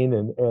Halloween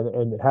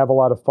and have a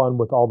lot of fun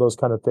with all those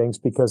kind of things.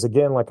 Because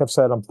again, like I've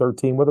said, I'm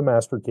 13 with a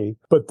master key,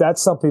 but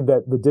that's something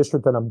that the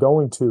district that I'm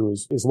going to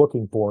is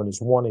looking for and is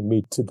wanting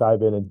me to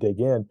dive in and dig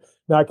in.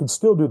 Now I can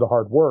still do the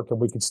hard work and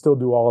we can still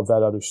do all of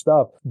that other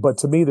stuff. But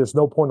to me, there's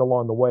no point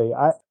along the way.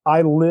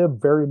 I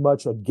live very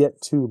much a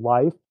get to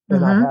life.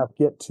 And I have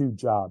get to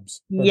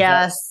jobs. And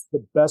that's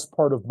the best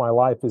part of my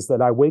life is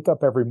that I wake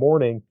up every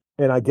morning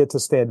and I get to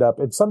stand up.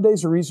 And some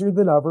days are easier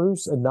than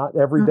others and not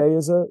every day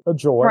is a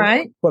joy.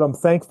 Right. But I'm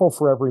thankful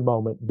for every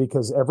moment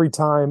because every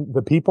time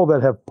the people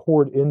that have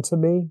poured into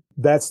me,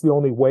 that's the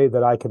only way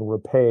that I can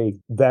repay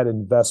that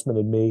investment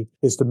in me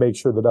is to make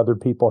sure that other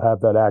people have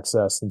that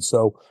access. And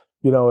so,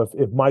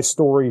 if my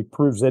story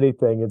proves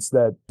anything, it's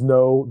that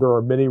there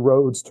are many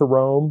roads to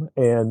Rome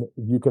and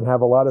you can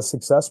have a lot of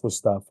success with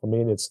stuff. I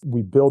mean,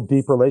 we build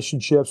deep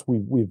relationships.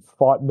 We've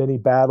fought many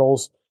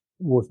battles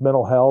with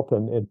mental health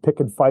and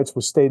picking fights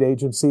with state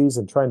agencies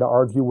and trying to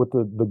argue with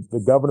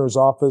the governor's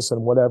office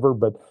and whatever.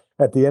 But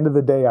at the end of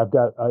the day,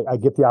 I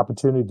get the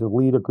opportunity to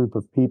lead a group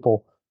of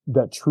people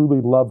that truly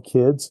love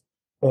kids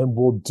and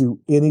will do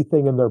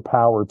anything in their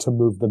power to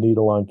move the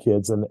needle on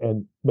kids.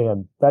 And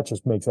man, that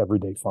just makes every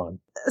day fun.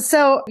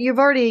 So you've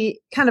already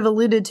kind of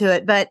alluded to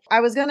it, but I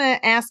was going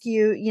to ask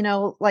you,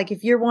 like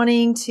if you're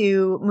wanting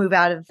to move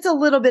out of, it's a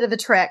little bit of a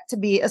trek to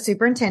be a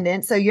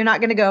superintendent. So you're not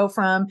going to go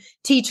from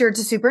teacher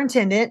to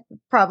superintendent,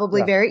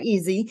 probably very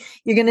easy.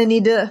 You're going to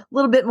need a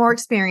little bit more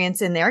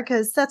experience in there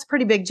because that's a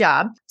pretty big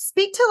job.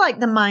 Speak to like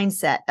the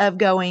mindset of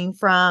going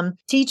from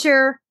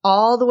teacher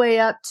all the way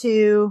up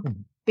to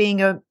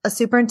being a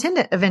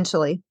superintendent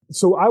eventually.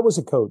 So I was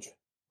a coach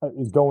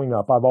growing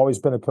up. I've always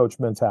been a coach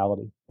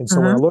mentality. And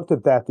so when I looked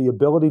at that, the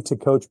ability to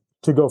coach,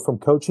 to go from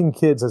coaching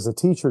kids as a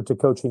teacher to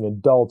coaching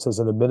adults as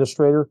an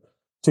administrator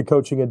to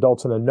coaching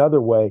adults in another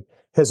way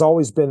has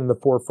always been in the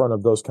forefront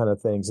of those kind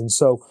of things. And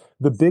so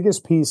the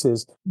biggest piece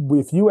is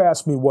if you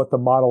ask me what the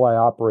model I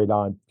operate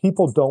on,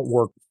 people don't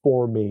work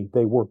for me.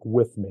 They work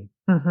with me.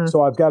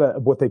 So I've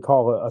got what they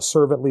call a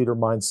servant leader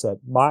mindset.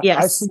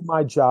 I see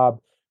my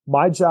job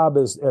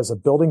as a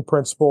building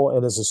principal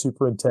and as a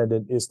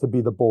superintendent is to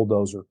be the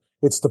bulldozer.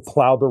 It's to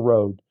plow the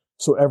road.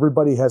 So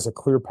everybody has a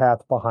clear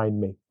path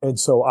behind me. And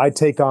so I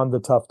take on the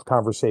tough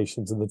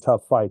conversations and the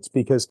tough fights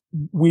because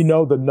we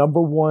know the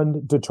number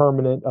one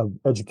determinant of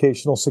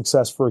educational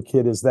success for a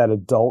kid is that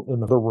adult in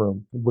the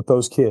room with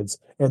those kids.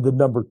 And the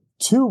number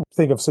two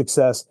thing of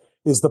success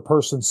is the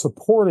person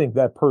supporting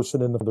that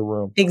person in the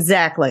room.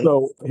 Exactly.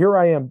 So here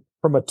I am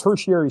from a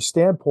tertiary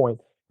standpoint.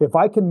 If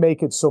I can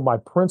make it so my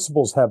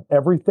principals have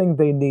everything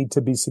they need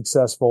to be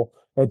successful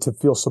and to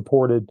feel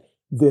supported,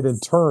 then in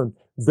turn,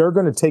 they're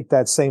going to take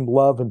that same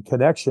love and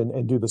connection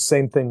and do the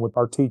same thing with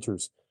our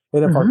teachers.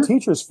 And if our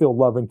teachers feel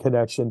love and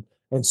connection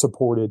and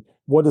supported,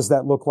 what does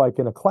that look like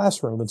in a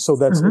classroom? And so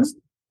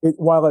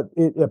While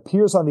it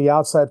appears on the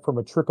outside from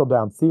a trickle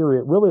down theory,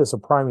 it really is a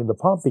priming the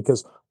pump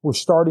because we're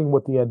starting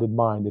with the end in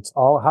mind. It's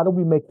all, how do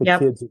we make the Yep.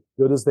 kids as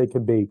good as they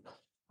can be?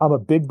 I'm a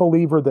big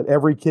believer that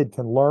every kid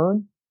can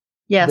learn.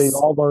 They Yes.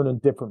 all learn in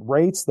different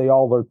rates. They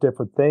all learn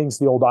different things.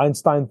 The old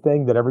Einstein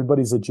thing that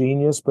everybody's a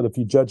genius, but if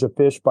you judge a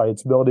fish by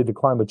its ability to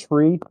climb a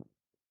tree,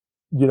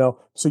 so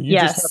you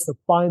just have Yes. to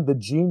find the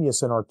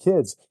genius in our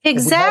kids.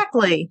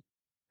 Exactly.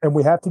 And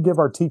we have to give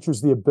our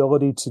teachers the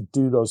ability to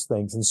do those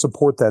things and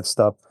support that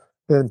stuff.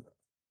 And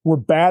we're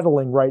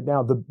battling right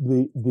now.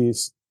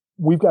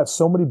 We've got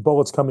so many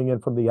bullets coming in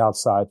from the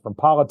outside, from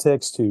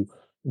politics to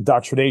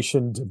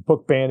indoctrination to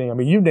book banning. I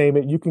mean, you name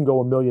it, you can go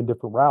a million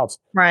different routes.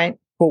 Right.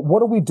 But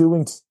what are we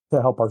doing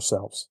to help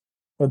ourselves?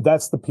 And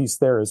that's the piece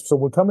there is. So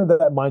when we come into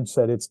that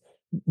mindset, it's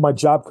my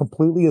job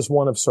completely is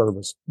one of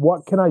service.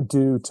 What can I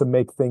do to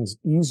make things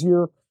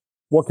easier?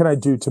 What can I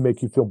do to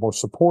make you feel more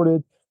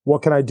supported?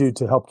 What can I do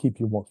to help keep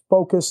you more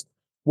focused?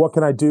 What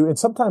can I do? And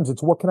sometimes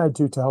it's what can I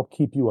do to help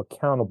keep you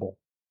accountable?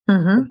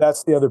 Mm-hmm. And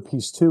that's the other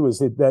piece too, is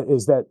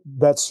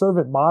that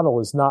servant model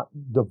is not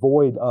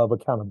devoid of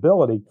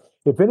accountability.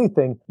 If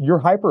anything, you're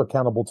hyper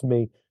accountable to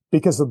me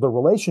because of the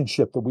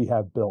relationship that we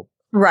have built.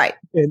 Right.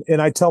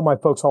 And I tell my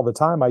folks all the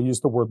time, I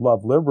use the word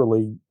love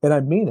liberally, and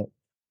I mean it.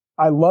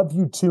 I love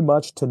you too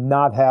much to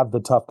not have the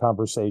tough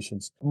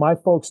conversations. My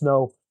folks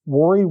know,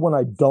 worry when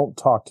I don't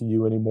talk to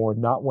you anymore,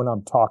 not when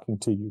I'm talking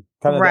to you.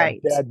 Kind of Right.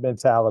 that dad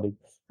mentality.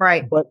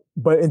 Right.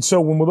 And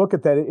so when we look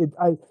at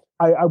that,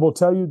 I will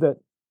tell you that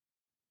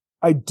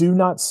I do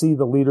not see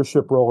the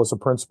leadership role as a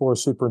principal or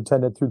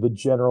superintendent through the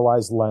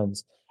generalized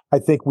lens. I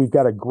think we've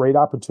got a great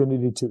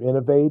opportunity to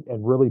innovate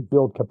and really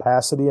build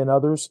capacity in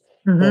others.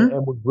 Mm-hmm.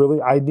 And we really,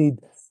 I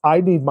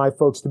need my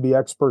folks to be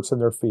experts in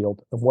their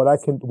field. And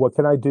what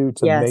can I do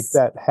to make Yes.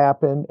 that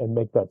happen and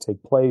make that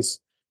take place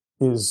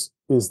is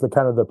the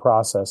kind of the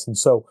process. And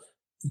so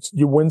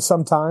you win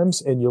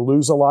sometimes and you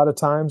lose a lot of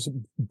times,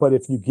 but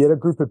if you get a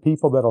group of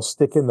people that'll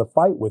stick in the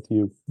fight with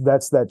you,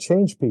 that's that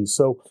change piece.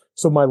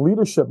 So my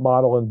leadership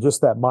model and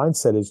just that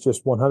mindset is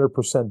just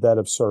 100% that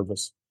of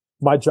service.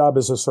 My job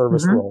is a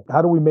service Mm-hmm. role.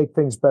 How do we make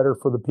things better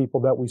for the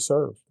people that we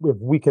serve? If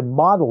we can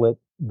model it,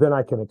 then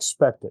I can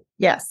expect it.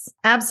 Yes,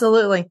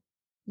 absolutely.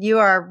 You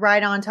are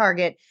right on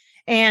target.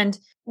 And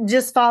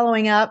just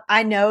following up,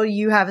 I know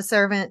you have a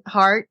servant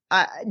heart.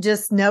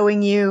 Just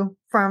knowing you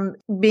from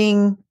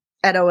being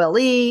at OLE,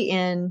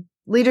 in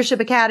Leadership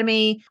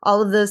Academy,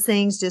 all of those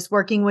things, just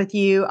working with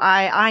you,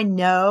 I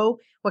know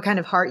what kind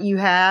of heart you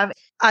have.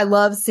 I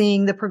love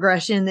seeing the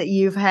progression that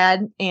you've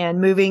had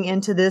and moving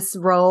into this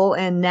role.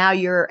 And now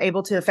you're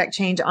able to affect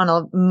change on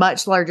a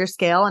much larger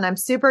scale. And I'm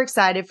super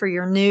excited for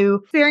your new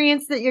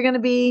experience that you're going to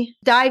be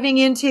diving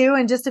into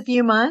in just a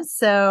few months.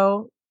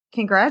 So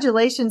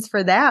congratulations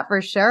for that,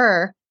 for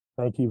sure.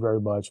 Thank you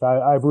very much.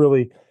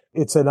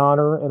 It's an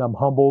honor and I'm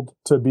humbled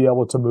to be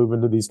able to move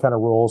into these kind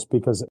of roles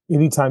because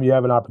anytime you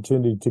have an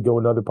opportunity to go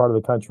another part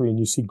of the country and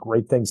you see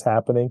great things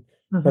happening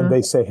and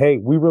they say, hey,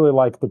 we really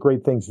like the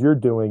great things you're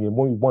doing and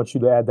we want you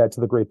to add that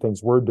to the great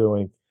things we're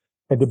doing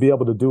and to be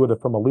able to do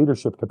it from a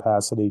leadership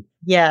capacity.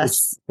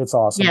 Yes. It's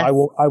awesome. Yes. I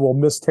will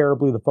miss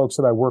terribly the folks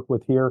that I work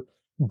with here,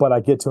 but I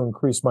get to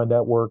increase my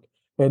network.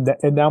 And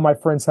now my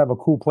friends have a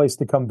cool place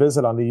to come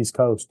visit on the East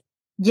Coast.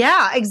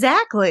 Yeah,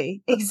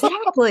 exactly.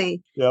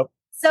 Exactly. Yep.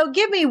 So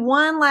give me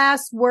one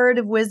last word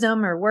of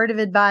wisdom or word of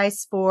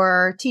advice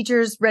for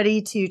teachers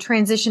ready to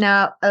transition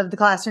out of the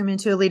classroom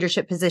into a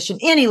leadership position,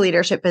 any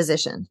leadership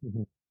position.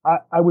 Mm-hmm.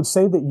 I would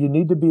say that you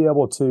need to be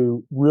able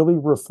to really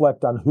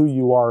reflect on who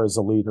you are as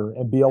a leader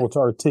and be able to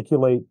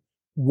articulate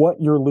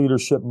what your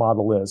leadership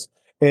model is.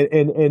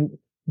 And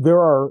there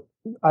are,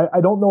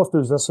 I don't know if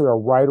there's necessarily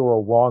a right or a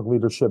wrong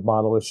leadership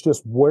model. It's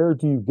just where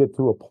do you get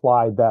to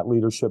apply that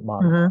leadership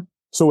model? Mm-hmm.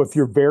 So if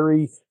you're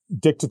very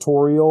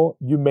dictatorial,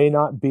 you may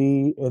not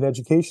be an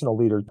educational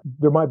leader.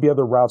 There might be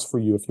other routes for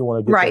you if you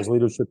want to get those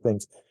leadership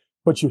things.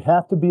 But you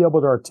have to be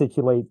able to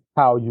articulate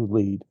how you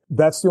lead.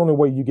 That's the only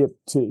way you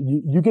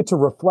get to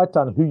reflect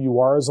on who you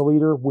are as a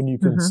leader when you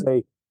can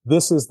say,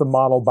 this is the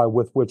model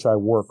with which I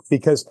work.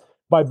 Because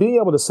by being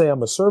able to say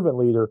I'm a servant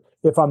leader,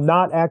 if I'm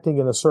not acting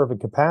in a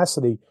servant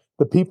capacity,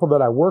 the people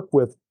that I work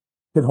with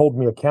can hold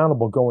me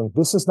accountable going,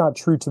 this is not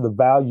true to the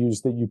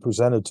values that you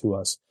presented to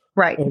us.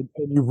 Right. And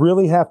you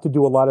really have to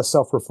do a lot of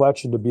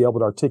self-reflection to be able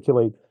to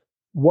articulate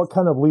what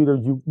kind of leader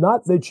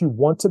not that you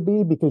want to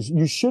be, because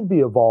you should be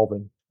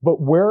evolving, but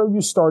where are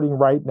you starting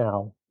right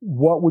now?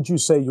 What would you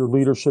say your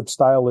leadership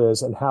style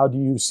is, and how do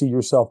you see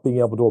yourself being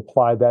able to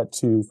apply that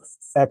to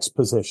X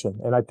position?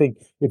 And I think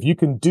if you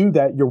can do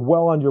that, you're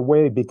well on your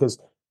way, because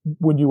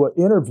when you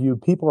interview,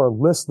 people are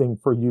listening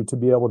for you to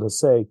be able to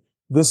say,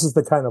 this is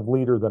the kind of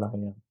leader that I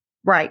am.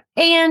 Right.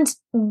 And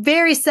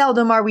very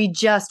seldom are we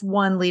just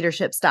one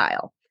leadership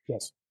style.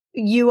 Yes.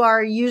 You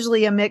are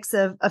usually a mix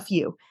of a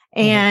few,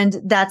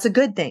 and that's a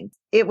good thing.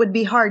 It would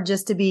be hard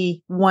just to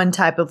be one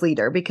type of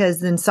leader because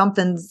then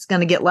something's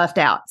going to get left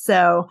out.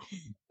 So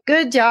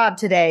Good job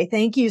today.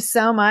 Thank you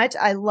so much.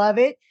 I love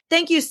it.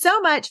 Thank you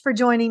so much for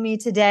joining me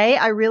today.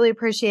 I really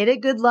appreciate it.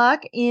 Good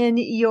luck in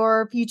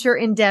your future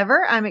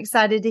endeavor. I'm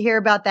excited to hear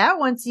about that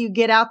once you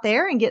get out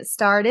there and get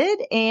started.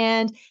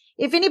 And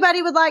if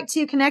anybody would like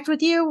to connect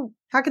with you,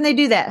 how can they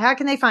do that? How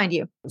can they find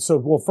you? So,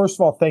 well, first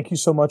of all, thank you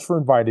so much for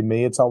inviting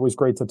me. It's always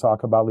great to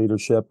talk about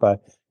leadership.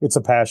 It's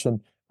a passion.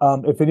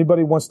 If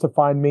anybody wants to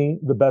find me,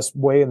 the best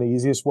way and the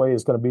easiest way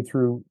is going to be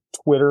through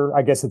Twitter.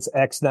 I guess it's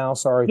X now.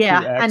 Sorry.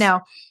 Yeah, through X. I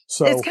know.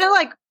 So it's kind of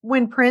like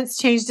when Prince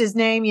changed his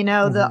name,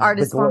 the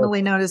artist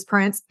formerly known as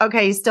Prince.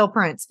 Okay, he's still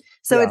Prince.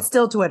 So it's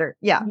still Twitter.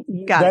 Yeah,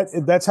 got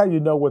it. That's how you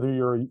know whether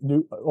you're a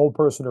old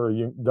person or a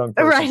young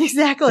person. Right,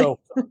 exactly. So,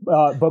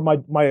 but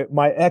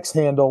my X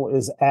handle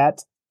is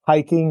at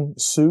hiking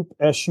soup,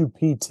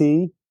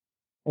 SUPT.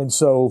 And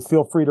so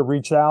feel free to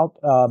reach out.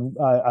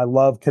 I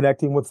love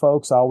connecting with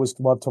folks. I always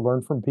love to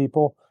learn from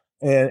people.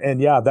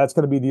 And yeah, that's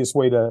going to be the easiest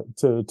way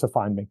to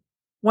find me.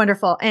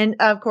 Wonderful. And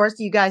of course,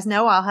 you guys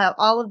know I'll have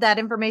all of that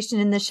information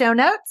in the show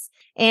notes.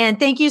 And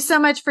thank you so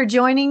much for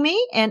joining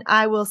me. And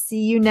I will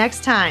see you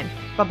next time.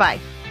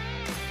 Bye-bye.